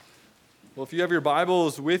Well, if you have your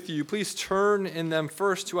Bibles with you, please turn in them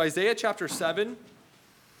first to Isaiah chapter 7.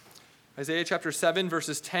 Isaiah chapter 7,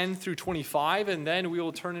 verses 10 through 25, and then we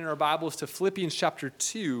will turn in our Bibles to Philippians chapter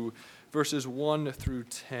 2, verses 1 through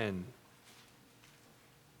 10.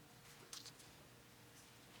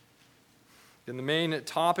 And the main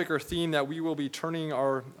topic or theme that we will be turning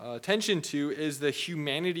our attention to is the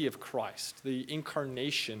humanity of Christ, the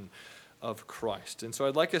incarnation of Christ. And so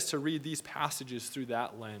I'd like us to read these passages through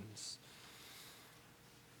that lens.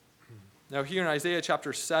 Now here in Isaiah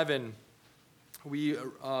chapter 7, we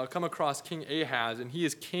come across King Ahaz, and he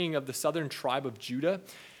is king of the southern tribe of Judah.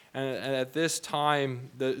 And at this time,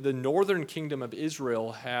 the northern kingdom of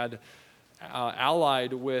Israel had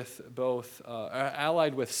allied with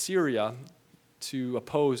Syria to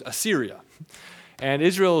oppose Assyria. And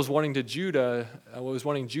Israel was wanting Judah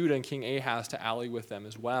and King Ahaz to ally with them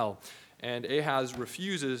as well. And Ahaz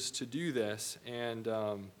refuses to do this, and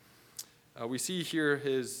we see here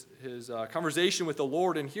his conversation with the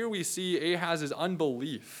Lord, and here we see Ahaz's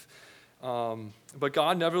unbelief. But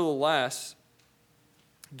God nevertheless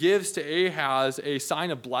gives to Ahaz a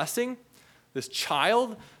sign of blessing, this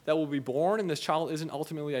child that will be born, and this child isn't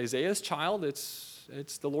ultimately Isaiah's child,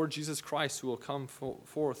 it's the Lord Jesus Christ who will come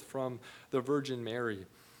forth from the Virgin Mary.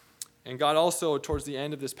 And God also, towards the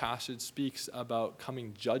end of this passage, speaks about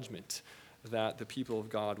coming judgment that the people of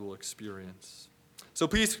God will experience. So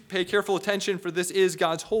please pay careful attention, for this is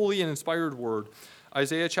God's holy and inspired word.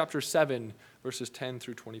 Isaiah chapter 7, verses 10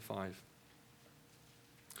 through 25.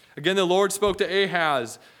 Again, the Lord spoke to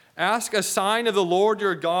Ahaz, "Ask a sign of the Lord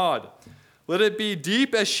your God. Let it be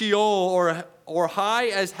deep as Sheol or high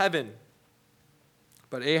as heaven."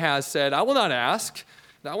 But Ahaz said, "I will not ask,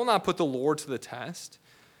 and I will not put the Lord to the test."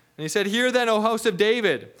 And he said, "Hear then, O house of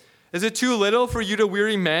David, is it too little for you to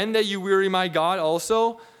weary men, that you weary my God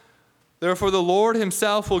also? Therefore the Lord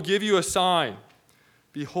himself will give you a sign.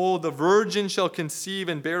 Behold, the virgin shall conceive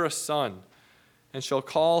and bear a son, and shall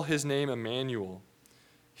call his name Emmanuel.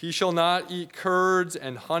 He shall not eat curds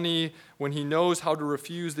and honey when he knows how to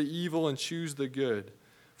refuse the evil and choose the good.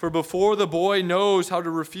 For before the boy knows how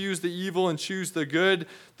to refuse the evil and choose the good,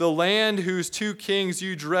 the land whose two kings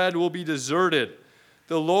you dread will be deserted.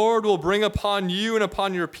 The Lord will bring upon you and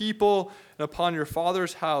upon your people and upon your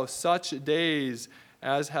father's house such days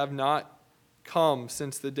as have not come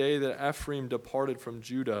since the day that Ephraim departed from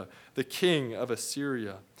Judah, the king of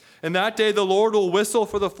Assyria. In that day the Lord will whistle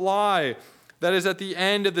for the fly that is at the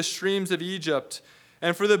end of the streams of Egypt,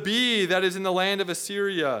 and for the bee that is in the land of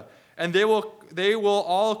Assyria, and they will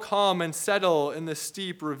all come and settle in the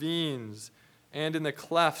steep ravines, and in the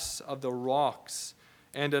clefts of the rocks,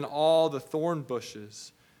 and in all the thorn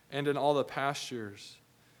bushes, and in all the pastures.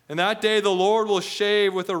 In that day the Lord will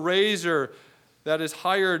shave with a razor that is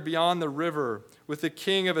hired beyond the river, with the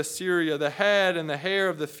king of Assyria, the head and the hair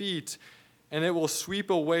of the feet, and it will sweep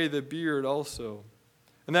away the beard also.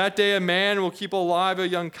 In that day a man will keep alive a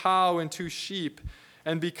young cow and 2 sheep,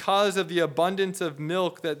 and because of the abundance of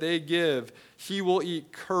milk that they give, he will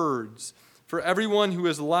eat curds. For everyone who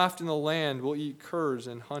is left in the land will eat curds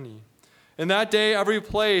and honey. In that day every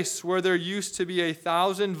place where there used to be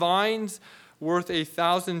 1,000 vines worth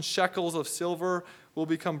 1,000 shekels of silver will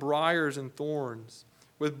become briars and thorns.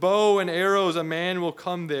 With bow and arrows a man will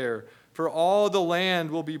come there, for all the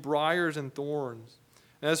land will be briars and thorns.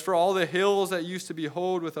 And as for all the hills that used to be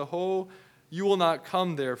hoed with a hoe, you will not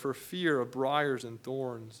come there for fear of briars and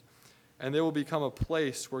thorns. And they will become a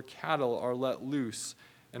place where cattle are let loose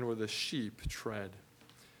and where the sheep tread.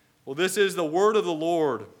 Well, this is the word of the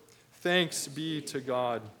Lord. Thanks be to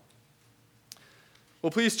God. Well,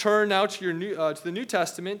 please turn now to the New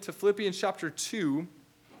Testament, to Philippians chapter 2.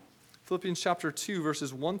 Philippians chapter 2,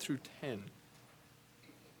 verses 1 through 10.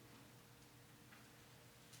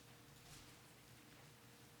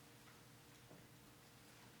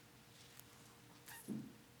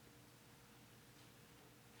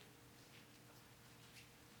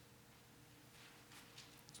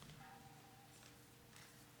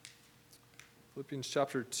 Philippians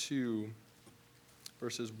chapter 2,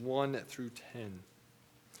 verses 1 through 10.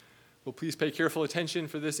 Well, please pay careful attention,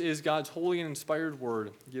 for this is God's holy and inspired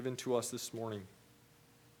word given to us this morning.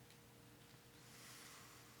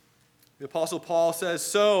 The Apostle Paul says,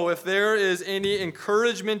 "So, if there is any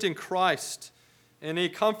encouragement in Christ, any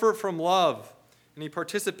comfort from love, any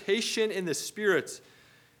participation in the Spirit,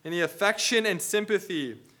 any affection and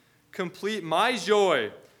sympathy, complete my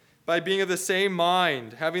joy by being of the same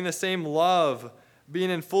mind, having the same love, being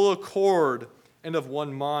in full accord and of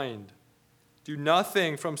one mind. Do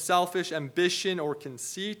nothing from selfish ambition or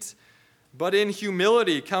conceit, but in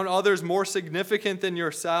humility count others more significant than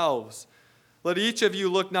yourselves. Let each of you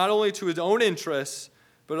look not only to his own interests,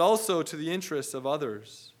 but also to the interests of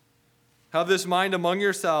others. Have this mind among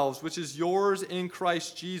yourselves, which is yours in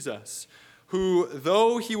Christ Jesus, who,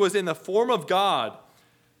 though he was in the form of God,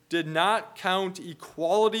 did not count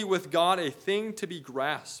equality with God a thing to be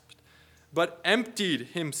grasped, but emptied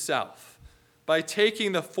himself by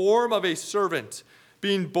taking the form of a servant,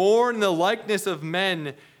 being born in the likeness of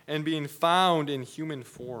men, and being found in human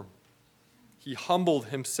form. He humbled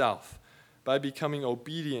himself by becoming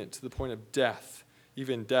obedient to the point of death,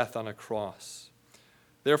 even death on a cross.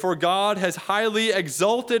 Therefore God has highly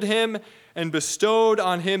exalted him and bestowed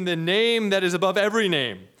on him the name that is above every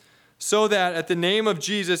name, so that at the name of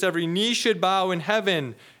Jesus every knee should bow in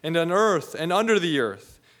heaven and on earth and under the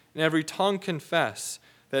earth, and every tongue confess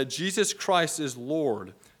that Jesus Christ is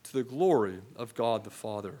Lord, to the glory of God the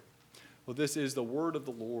Father. Well, this is the word of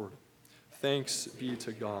the Lord. Thanks be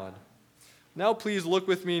to God. Now please look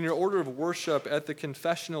with me in your order of worship at the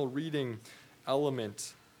confessional reading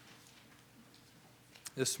element.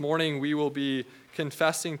 This morning we will be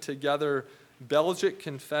confessing together Belgic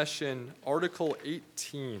Confession, Article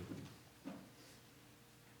 18.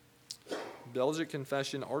 Belgic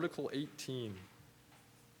Confession, Article 18.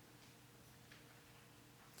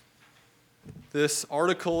 This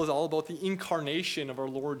article is all about the incarnation of our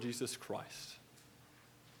Lord Jesus Christ.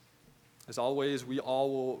 As always, we all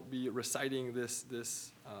will be reciting this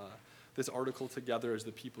article together as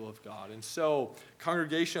the people of God. And so,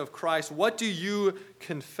 congregation of Christ, what do you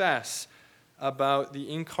confess about the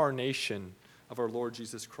incarnation of our Lord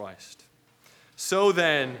Jesus Christ? So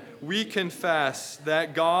then, we confess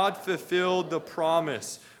that God fulfilled the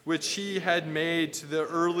promise which he had made to the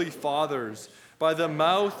early fathers by the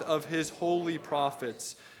mouth of his holy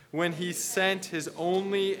prophets, when he sent his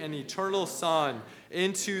only and eternal Son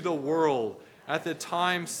into the world at the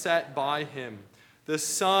time set by him. The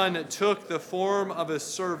Son took the form of a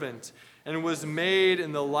servant and was made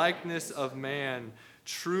in the likeness of man,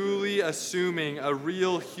 truly assuming a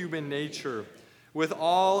real human nature, with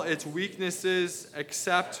all its weaknesses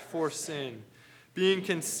except for sin, being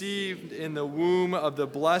conceived in the womb of the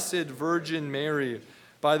Blessed Virgin Mary,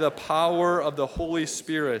 by the power of the Holy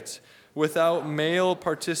Spirit, without male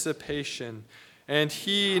participation. And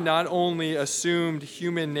he not only assumed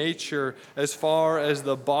human nature as far as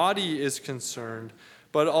the body is concerned,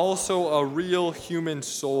 but also a real human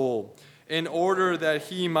soul, in order that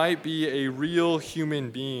he might be a real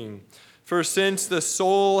human being. For since the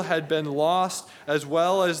soul had been lost as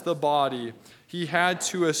well as the body, he had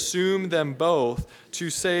to assume them both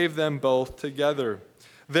to save them both together.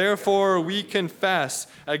 Therefore, we confess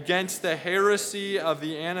against the heresy of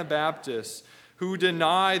the Anabaptists, who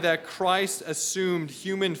deny that Christ assumed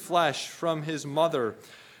human flesh from his mother,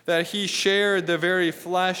 that he shared the very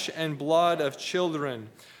flesh and blood of children,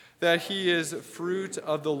 that he is fruit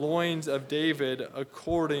of the loins of David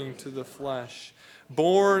according to the flesh,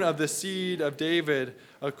 born of the seed of David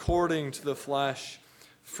according to the flesh,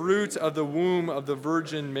 fruit of the womb of the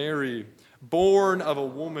Virgin Mary, born of a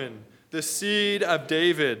woman, the seed of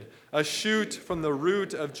David, a shoot from the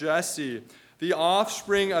root of Jesse, the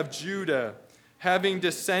offspring of Judah, having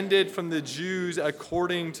descended from the Jews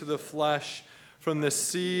according to the flesh, from the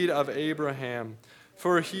seed of Abraham.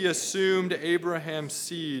 For he assumed Abraham's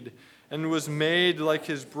seed and was made like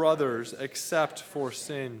his brothers, except for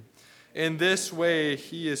sin. In this way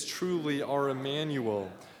he is truly our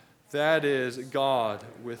Emmanuel, that is, God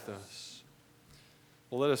with us.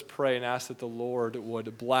 Well, let us pray and ask that the Lord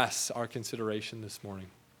would bless our consideration this morning.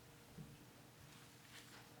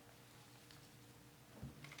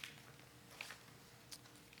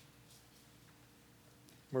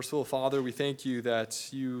 Merciful Father, we thank you that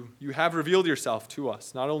you have revealed yourself to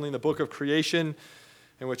us, not only in the book of creation,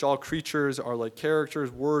 in which all creatures are like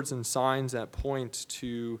characters, words, and signs that point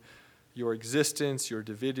to your existence, your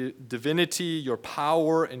divinity, your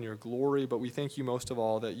power, and your glory. But we thank you most of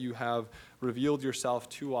all that you have revealed yourself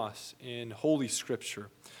to us in Holy Scripture.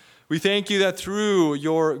 We thank you that through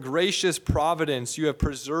your gracious providence, you have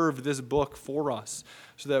preserved this book for us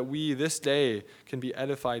so that we this day can be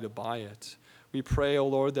edified by it. We pray, O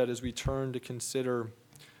Lord, that as we turn to consider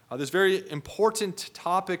this very important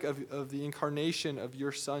topic of the incarnation of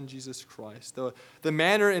your Son, Jesus Christ, the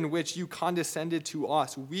manner in which you condescended to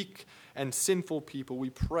us, weak and sinful people, we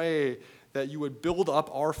pray that you would build up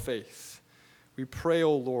our faith. We pray,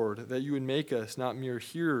 O Lord, that you would make us not mere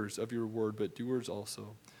hearers of your word, but doers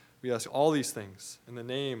also. We ask all these things in the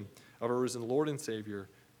name of our risen Lord and Savior,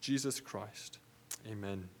 Jesus Christ.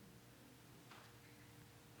 Amen.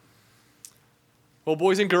 Well,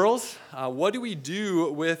 boys and girls, what do we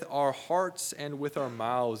do with our hearts and with our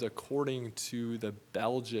mouths according to the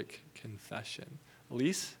Belgic confession.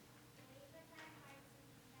 Elise?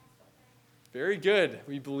 Very good.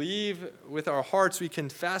 We believe with our hearts, we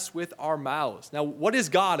confess with our mouths. Now, what is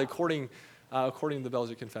God according to the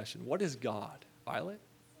Belgic Confession? What is God? Violet?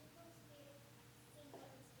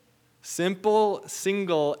 Simple,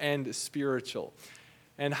 single, and spiritual.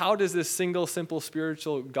 And how does this single, simple,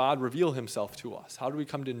 spiritual God reveal himself to us? How do we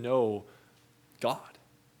come to know God?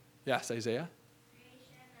 Yes, Isaiah?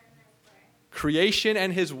 Creation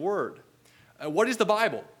and his word. What is the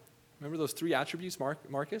Bible? Remember those three attributes, Marcus?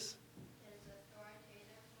 It is authoritative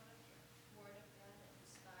word of God,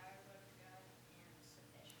 inspired word of God, and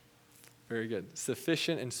sufficient. Very good.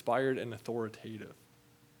 Sufficient, inspired, and authoritative.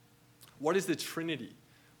 What is the Trinity?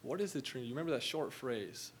 What is the Trinity? You remember that short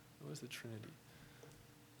phrase? What is the Trinity?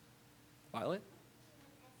 Violet?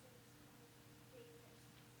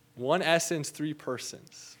 One essence, three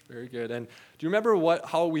persons. Very good. And do you remember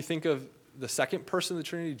how we think of the second person of the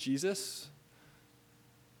Trinity, Jesus?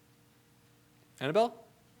 Annabelle?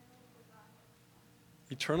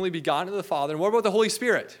 Eternally begotten of the Father. And what about the Holy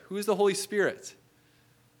Spirit? Who is the Holy Spirit?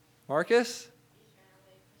 Marcus?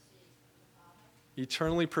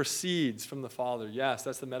 Eternally proceeds from the Father. Yes,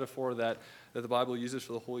 that's the metaphor that the Bible uses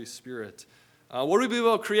for the Holy Spirit. What do we believe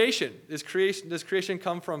about creation? Does creation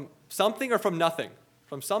come from something or from nothing?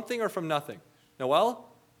 From something or from nothing? Noel?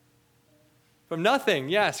 From nothing,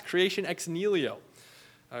 yes. Creation ex nihilo.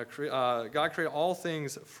 God created all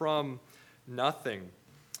things from nothing.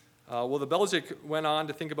 Well, the Belgic went on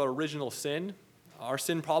to think about original sin. Our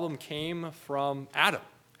sin problem came from Adam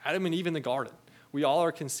and Eve in the garden. We all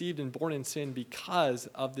are conceived and born in sin because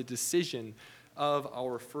of the decision of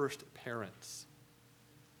our first parents.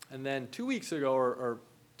 And then 2 weeks ago, or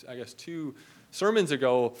I guess 2 sermons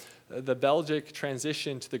ago, the Belgic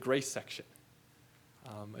transitioned to the grace section.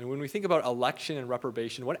 And when we think about election and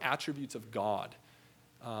reprobation, what attributes of God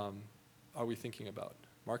are we thinking about?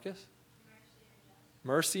 Marcus?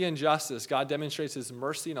 Mercy and justice. God demonstrates his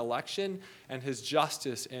mercy in election and his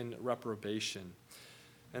justice in reprobation.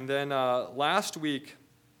 And then last week,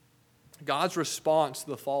 God's response to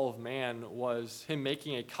the fall of man was him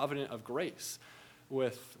making a covenant of grace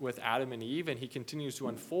with Adam and Eve, and he continues to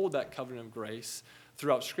unfold that covenant of grace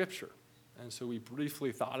throughout Scripture. And so we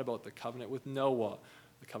briefly thought about the covenant with Noah,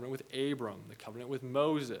 the covenant with Abram, the covenant with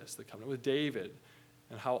Moses, the covenant with David,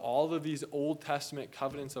 and how all of these Old Testament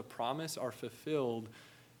covenants of promise are fulfilled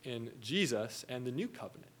in Jesus and the new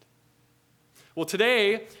covenant. Well,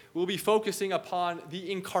 today we'll be focusing upon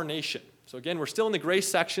the Incarnation. So again, we're still in the grace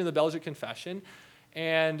section of the Belgic Confession,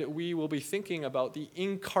 and we will be thinking about the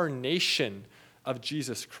incarnation of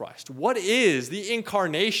Jesus Christ. What is the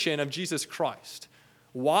incarnation of Jesus Christ?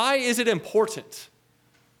 Why is it important?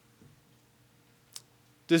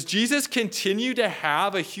 Does Jesus continue to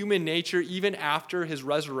have a human nature even after his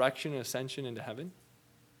resurrection and ascension into heaven?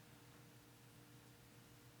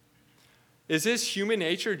 Is his human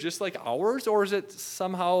nature just like ours, or is it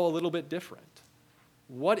somehow a little bit different?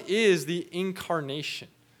 What is the incarnation?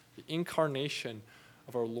 The incarnation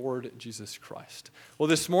of our Lord Jesus Christ. Well,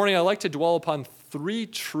 this morning I'd like to dwell upon 3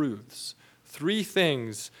 truths, 3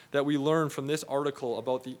 things that we learn from this article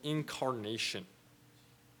about the incarnation.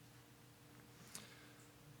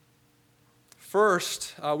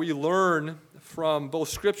 First, we learn from both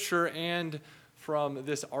Scripture and from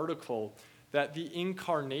this article that the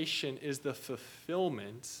incarnation is the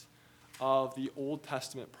fulfillment of the Old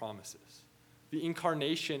Testament promises. The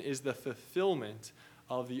incarnation is the fulfillment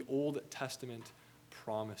of the Old Testament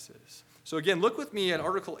promises. So again, look with me at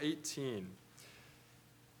Article 18.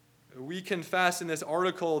 We confess in this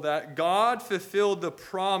article that God fulfilled the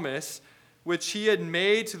promise which he had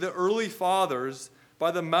made to the early fathers by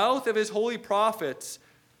the mouth of his holy prophets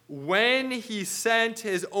when he sent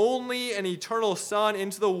his only and eternal Son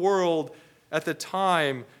into the world at the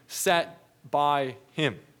time set by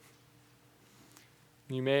him.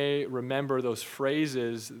 You may remember those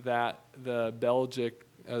phrases that the Belgic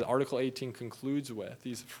Article 18 concludes with,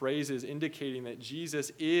 these phrases indicating that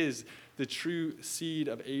Jesus is the true seed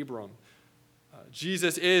of Abram.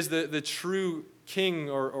 Jesus is the true king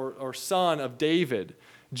or son of David.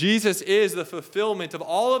 Jesus is the fulfillment of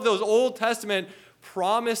all of those Old Testament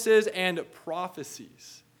promises and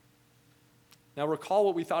prophecies. Now recall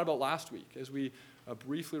what we thought about last week as we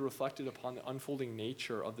briefly reflected upon the unfolding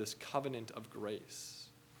nature of this covenant of grace.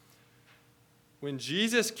 When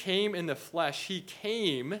Jesus came in the flesh, he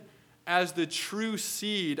came as the true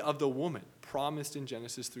seed of the woman promised in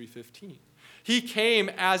Genesis 3:15. He came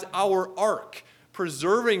as our ark,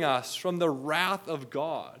 preserving us from the wrath of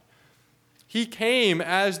God. He came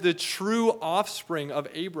as the true offspring of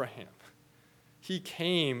Abraham. He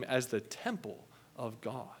came as the temple of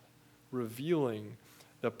God. revealing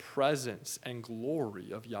the presence and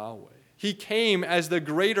glory of Yahweh. He came as the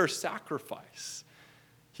greater sacrifice.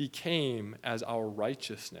 He came as our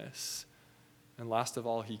righteousness. And last of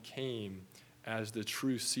all, he came as the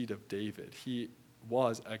true seed of David. He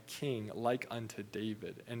was a king like unto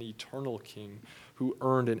David, an eternal king who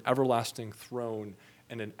earned an everlasting throne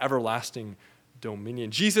and an everlasting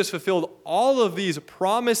dominion. Jesus fulfilled all of these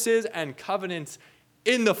promises and covenants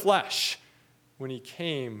in the flesh when he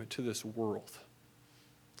came to this world.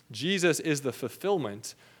 Jesus is the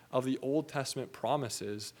fulfillment of the Old Testament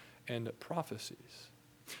promises and prophecies.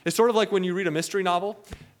 It's sort of like when you read a mystery novel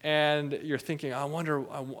and you're thinking, I wonder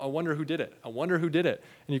who did it. I wonder who did it.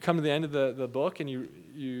 And you come to the end of the book and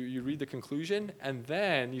you read the conclusion, and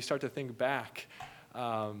then you start to think back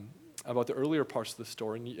about the earlier parts of the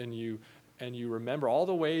story, and you remember all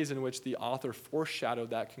the ways in which the author foreshadowed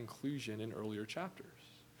that conclusion in earlier chapters.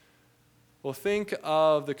 Well, think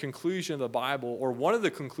of the conclusion of the Bible, or one of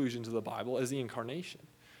the conclusions of the Bible, as the Incarnation.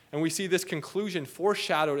 And we see this conclusion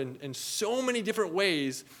foreshadowed in so many different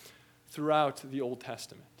ways throughout the Old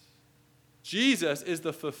Testament. Jesus is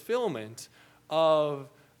the fulfillment of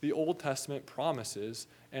the Old Testament promises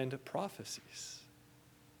and prophecies.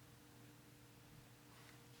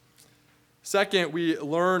 Second, we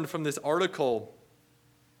learned from this article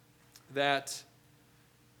that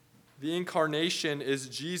the Incarnation is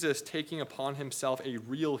Jesus taking upon himself a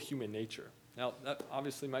real human nature. Now, that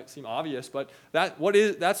obviously might seem obvious, but that's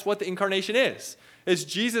what the Incarnation is. It's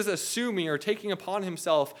Jesus assuming or taking upon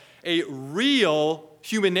himself a real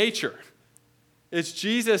human nature. It's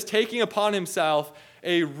Jesus taking upon himself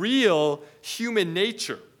a real human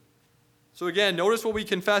nature. So again, notice what we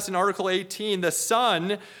confess in Article 18. The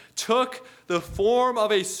Son took the form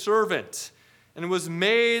of a servant and was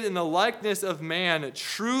made in the likeness of man,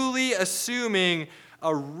 truly assuming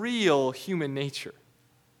a real human nature.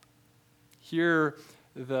 Here,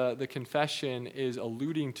 the confession is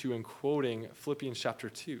alluding to and quoting Philippians chapter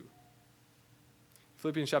 2.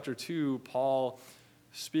 Philippians chapter 2, Paul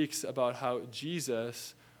speaks about how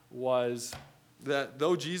Jesus was, that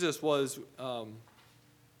though Jesus was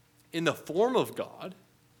in the form of God,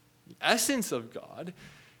 the essence of God,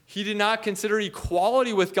 he did not consider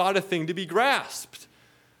equality with God a thing to be grasped,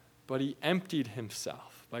 but he emptied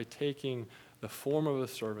himself by taking the form of a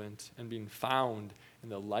servant and being found in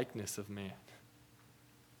the likeness of man.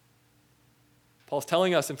 Paul's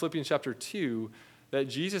telling us in Philippians chapter 2 that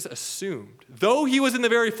Jesus assumed, though he was in the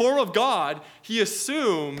very form of God, he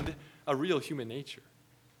assumed a real human nature.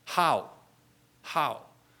 How?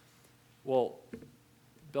 Well,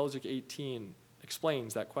 Belgic 18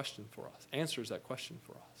 explains that question for us, answers that question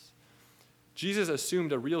for us. Jesus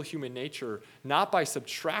assumed a real human nature not by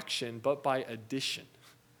subtraction, but by addition.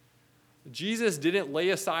 Jesus didn't lay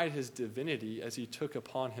aside his divinity as he took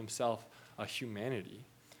upon himself a humanity.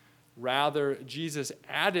 Rather, Jesus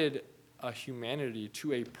added a humanity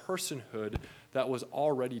to a personhood that was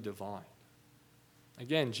already divine.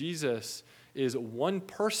 Again, Jesus is one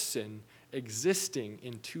person existing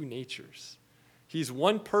in two natures. He's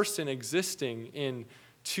one person existing in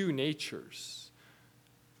two natures.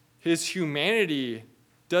 His humanity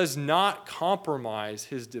does not compromise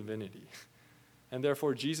his divinity. And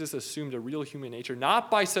therefore, Jesus assumed a real human nature,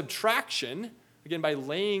 not by subtraction, again, by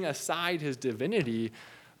laying aside his divinity,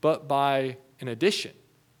 but by an addition.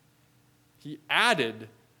 He added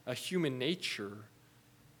a human nature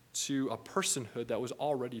to a personhood that was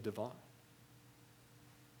already divine.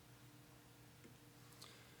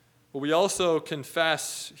 But we also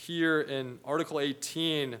confess here in Article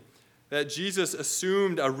 18 that Jesus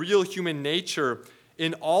assumed a real human nature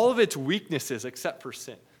in all of its weaknesses except for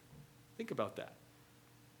sin. Think about that.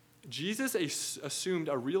 Jesus assumed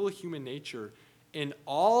a real human nature in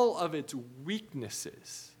all of its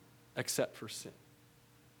weaknesses except for sin.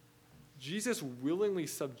 Jesus willingly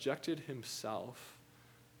subjected himself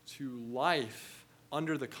to life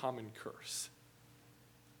under the common curse.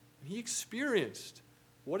 And he experienced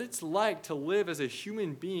what it's like to live as a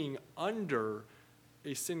human being under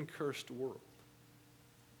a sin-cursed world.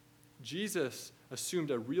 Jesus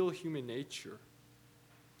assumed a real human nature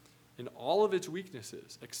in all of its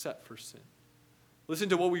weaknesses except for sin. Listen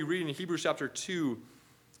to what we read in Hebrews chapter 2,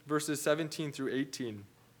 verses 17 through 18.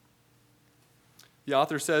 The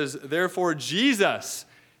author says, "Therefore Jesus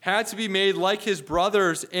had to be made like his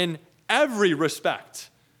brothers in every respect,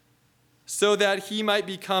 so that he might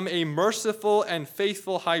become a merciful and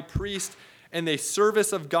faithful high priest in the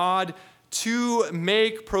service of God to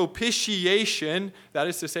make propitiation," that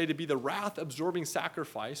is to say, to be the wrath-absorbing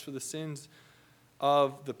sacrifice for the sins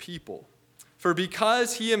of the people. "For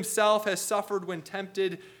because he himself has suffered when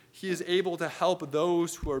tempted, he is able to help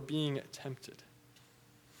those who are being tempted.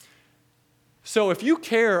 So if you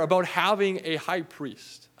care about having a high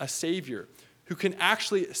priest, a savior, who can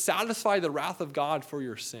actually satisfy the wrath of God for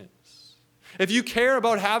your sins, if you care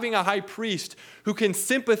about having a high priest who can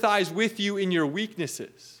sympathize with you in your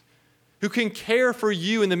weaknesses, who can care for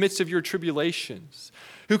you in the midst of your tribulations,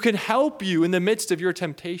 who can help you in the midst of your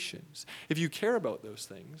temptations, if you care about those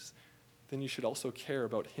things, then you should also care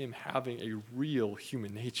about him having a real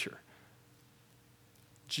human nature.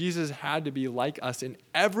 Jesus had to be like us in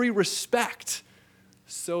every respect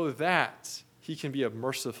so that he can be a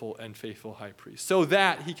merciful and faithful high priest, so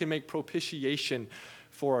that he can make propitiation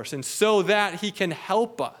for us, and so that he can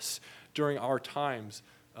help us during our times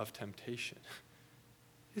of temptation.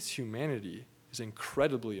 His humanity is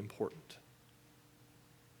incredibly important.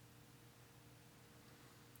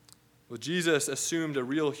 Well, Jesus assumed a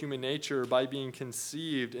real human nature by being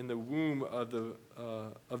conceived in the womb of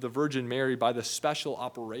the Virgin Mary by the special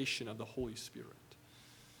operation of the Holy Spirit.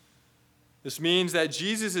 This means that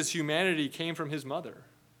Jesus' humanity came from his mother,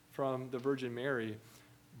 from the Virgin Mary,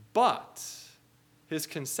 but his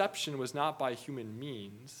conception was not by human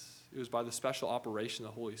means. It was by the special operation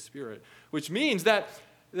of the Holy Spirit, which means that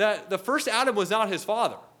the first Adam was not his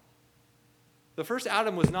father. The first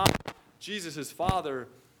Adam was not Jesus' father,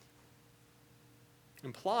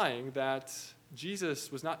 implying that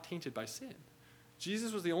Jesus was not tainted by sin.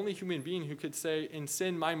 Jesus was the only human being who could say, in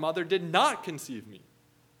sin, my mother did not conceive me.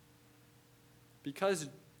 Because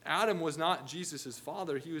Adam was not Jesus'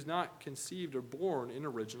 father, he was not conceived or born in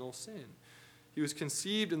original sin. He was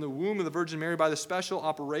conceived in the womb of the Virgin Mary by the special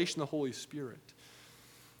operation of the Holy Spirit.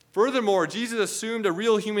 Furthermore, Jesus assumed a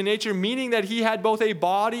real human nature, meaning that he had both a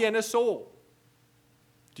body and a soul.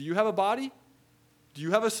 Do you have a body? Do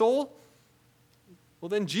you have a soul? Well,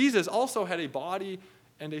 then Jesus also had a body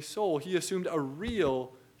and a soul. He assumed a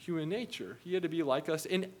real human nature. He had to be like us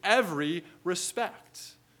in every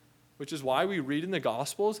respect, which is why we read in the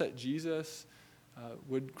Gospels that Jesus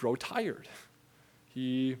would grow tired.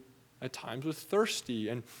 He, at times, was thirsty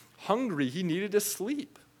and hungry. He needed to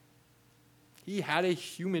sleep. He had a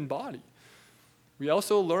human body. We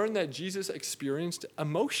also learn that Jesus experienced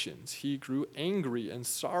emotions. He grew angry and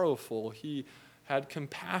sorrowful. He had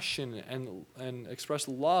compassion and expressed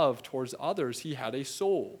love towards others. He had a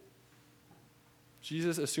soul.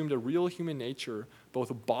 Jesus assumed a real human nature,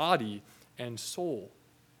 both body and soul.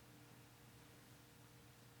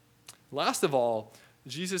 Last of all,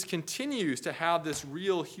 Jesus continues to have this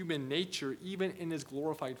real human nature even in his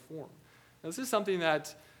glorified form. Now, this is something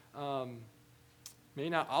that may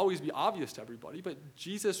not always be obvious to everybody, but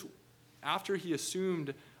Jesus, after he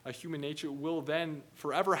assumed a human nature, will then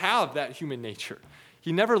forever have that human nature.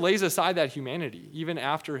 He never lays aside that humanity, even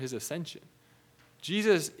after his ascension.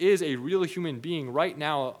 Jesus is a real human being right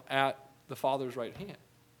now at the Father's right hand.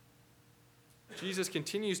 Jesus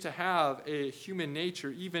continues to have a human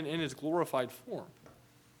nature even in his glorified form.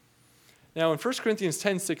 Now, in 1 Corinthians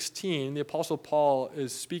 10:16, the Apostle Paul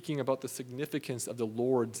is speaking about the significance of the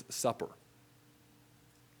Lord's Supper.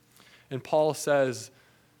 And Paul says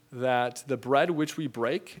that the bread which we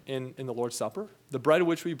break in the Lord's Supper, the bread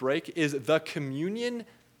which we break is the communion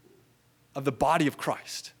of the body of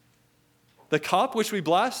Christ. The cup which we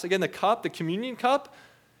bless, again, the cup, the communion cup,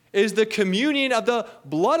 is the communion of the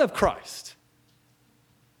blood of Christ.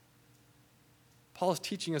 Paul is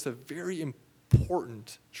teaching us a very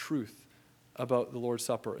important truth about the Lord's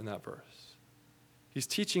Supper in that verse. He's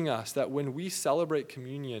teaching us that when we celebrate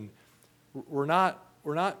communion, we're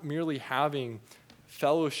not merely having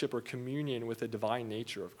fellowship or communion with the divine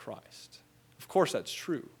nature of Christ. Of course, that's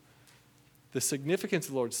true. The significance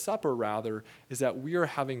of the Lord's Supper, rather, is that we are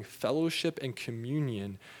having fellowship and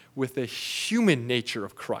communion with the human nature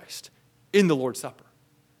of Christ in the Lord's Supper.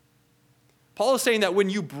 Paul is saying that when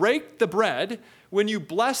you break the bread, when you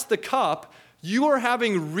bless the cup, you are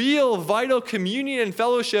having real, vital communion and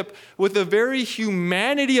fellowship with the very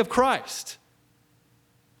humanity of Christ.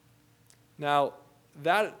 Now,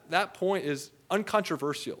 that point is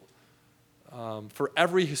uncontroversial for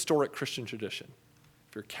every historic Christian tradition.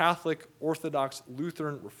 If you're Catholic, Orthodox,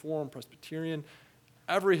 Lutheran, Reformed, Presbyterian,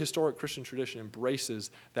 every historic Christian tradition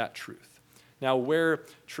embraces that truth. Now, where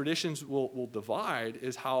traditions will divide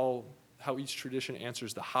is how each tradition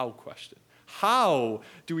answers the how question. How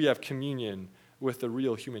do we have communion with the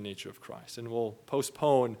real human nature of Christ? And we'll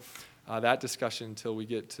postpone that discussion until we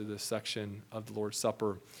get to this section of the Lord's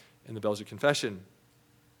Supper in the Belgian Confession.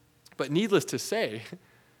 But needless to say,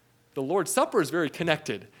 the Lord's Supper is very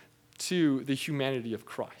connected to the humanity of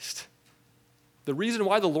Christ. The reason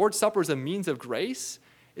why the Lord's Supper is a means of grace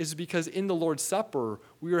is because in the Lord's Supper,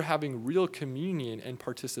 we are having real communion and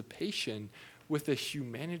participation with the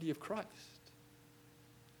humanity of Christ.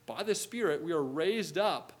 By the Spirit, we are raised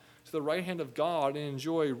up to the right hand of God and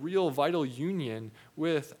enjoy real vital union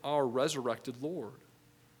with our resurrected Lord.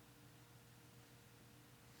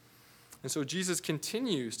 And so Jesus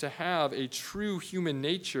continues to have a true human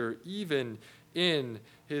nature even in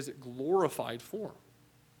his glorified form.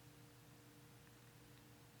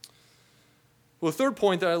 Well, the third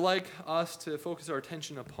point that I'd like us to focus our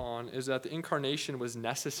attention upon is that the incarnation was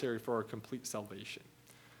necessary for our complete salvation.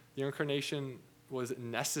 The incarnation was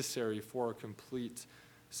necessary for our complete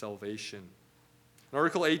salvation. In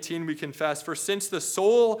Article 18, we confess, "For since the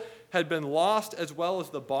soul had been lost as well as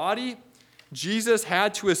the body, Jesus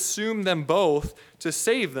had to assume them both to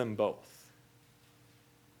save them both."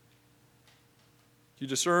 Do you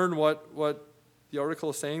discern what the article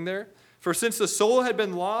is saying there? For since the soul had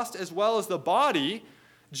been lost as well as the body,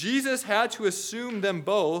 Jesus had to assume them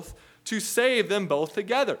both to save them both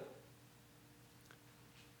together.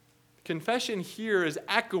 Confession here is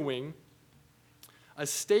echoing a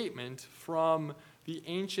statement from the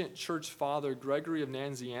ancient church father Gregory of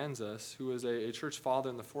Nazianzus, who was a church father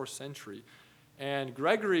in the 4th century. And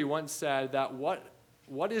Gregory once said that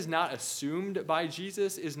what is not assumed by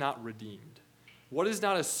Jesus is not redeemed. What is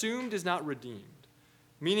not assumed is not redeemed.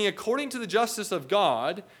 Meaning, according to the justice of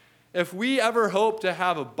God, if we ever hope to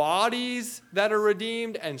have bodies that are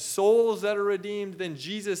redeemed and souls that are redeemed, then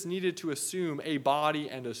Jesus needed to assume a body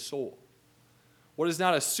and a soul. What is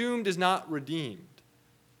not assumed is not redeemed.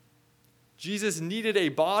 Jesus needed a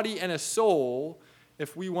body and a soul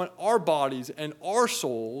if we want our bodies and our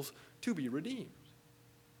souls to be redeemed.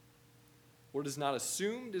 What is not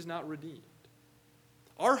assumed is not redeemed.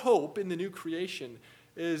 Our hope in the new creation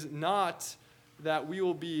is not that we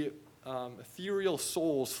will be ethereal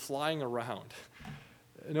souls flying around.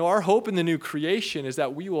 No, our hope in the new creation is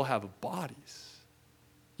that we will have bodies.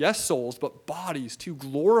 Yes, souls, but bodies too,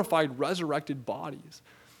 glorified, resurrected bodies.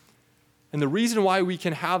 And the reason why we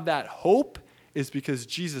can have that hope is because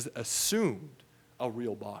Jesus assumed a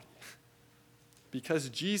real body. Because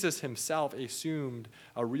Jesus himself assumed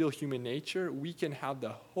a real human nature, we can have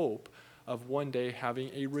the hope of one day having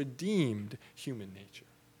a redeemed human nature.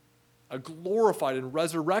 A glorified and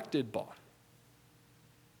resurrected body.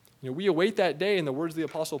 We await that day, in the words of the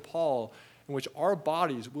Apostle Paul, in which our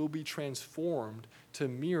bodies will be transformed to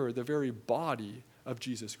mirror the very body of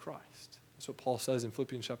Jesus Christ. That's what Paul says in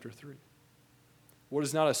Philippians chapter 3. What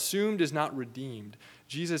is not assumed is not redeemed.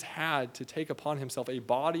 Jesus had to take upon himself a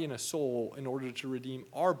body and a soul in order to redeem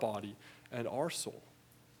our body and our soul.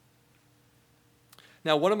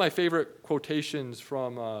 Now, one of my favorite quotations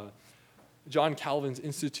from John Calvin's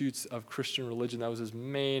Institutes of Christian Religion, that was his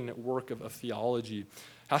main work of theology,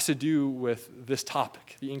 has to do with this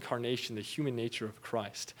topic, the incarnation, the human nature of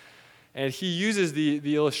Christ. And he uses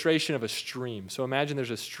the illustration of a stream. So imagine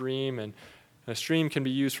there's a stream, and a stream can be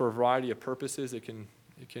used for a variety of purposes. It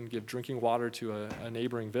can give drinking water to a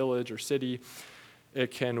neighboring village or city. It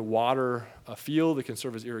can water a field. It can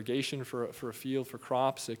serve as irrigation for a field, for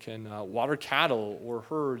crops. It can water cattle or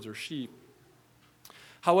herds or sheep.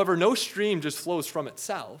 However, no stream just flows from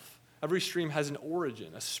itself. Every stream has an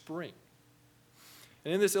origin, a spring.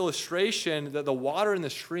 And in this illustration, the water in the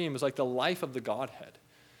stream is like the life of the Godhead.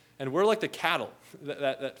 And we're like the cattle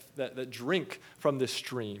that drink from this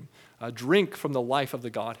stream, drink from the life of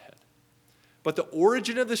the Godhead. But the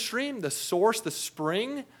origin of the stream, the source, the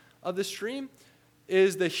spring of the stream,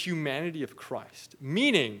 is the humanity of Christ.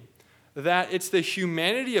 Meaning that it's the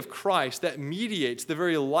humanity of Christ that mediates the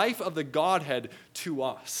very life of the Godhead to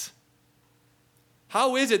us.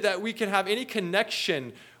 How is it that we can have any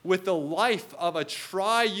connection with the life of a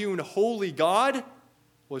triune holy God?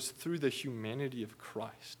 Was through the humanity of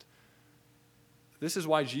Christ. This is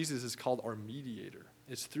why Jesus is called our mediator.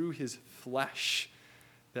 It's through his flesh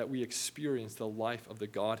that we experience the life of the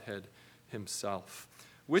Godhead himself.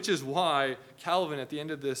 Which is why Calvin, at the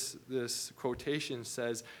end of this quotation,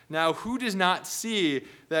 says, "Now who does not see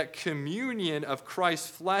that communion of Christ's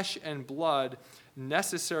flesh and blood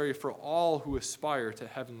necessary for all who aspire to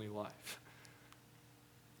heavenly life?"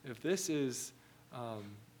 If this is,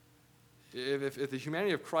 if the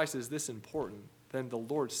humanity of Christ is this important, then the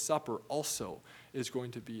Lord's Supper also is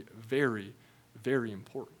going to be very, very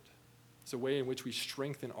important. It's a way in which we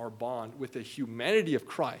strengthen our bond with the humanity of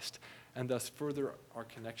Christ and thus further our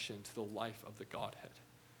connection to the life of the Godhead.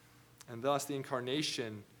 And thus the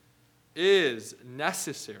incarnation is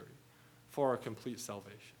necessary for our complete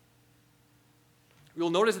salvation. You'll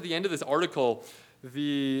notice at the end of this article,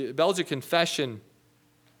 the Belgic Confession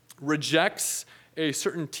rejects a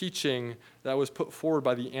certain teaching that was put forward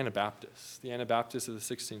by the Anabaptists of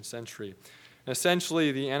the 16th century. And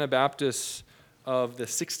essentially, the Anabaptists of the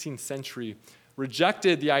 16th century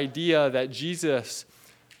rejected the idea that Jesus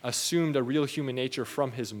assumed a real human nature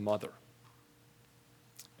from his mother.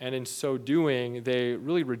 And in so doing, they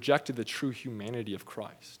really rejected the true humanity of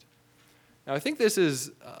Christ. Now, I think this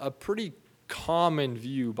is a pretty common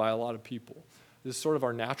view by a lot of people. This is sort of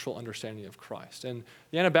our natural understanding of Christ. And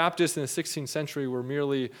the Anabaptists in the 16th century were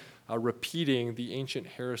merely repeating the ancient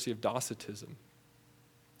heresy of Docetism.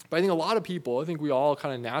 But I think a lot of people, I think we all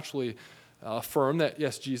kind of naturally affirm that,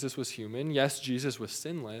 yes, Jesus was human. Yes, Jesus was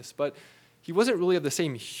sinless. But he wasn't really of the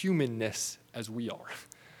same humanness as we are.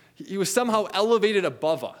 He was somehow elevated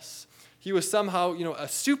above us. He was somehow, a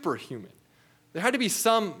superhuman. There had to be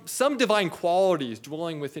some divine qualities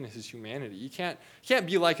dwelling within his humanity. He can't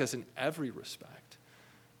be like us in every respect.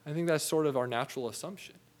 I think that's sort of our natural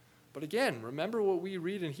assumption. But again, remember what we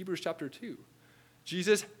read in Hebrews chapter 2.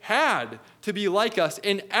 Jesus had to be like us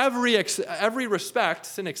in every respect,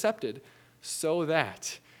 sin accepted, so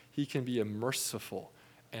that he can be a merciful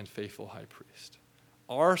and faithful high priest.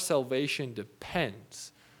 Our salvation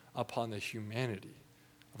depends upon the humanity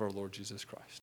of our Lord Jesus Christ.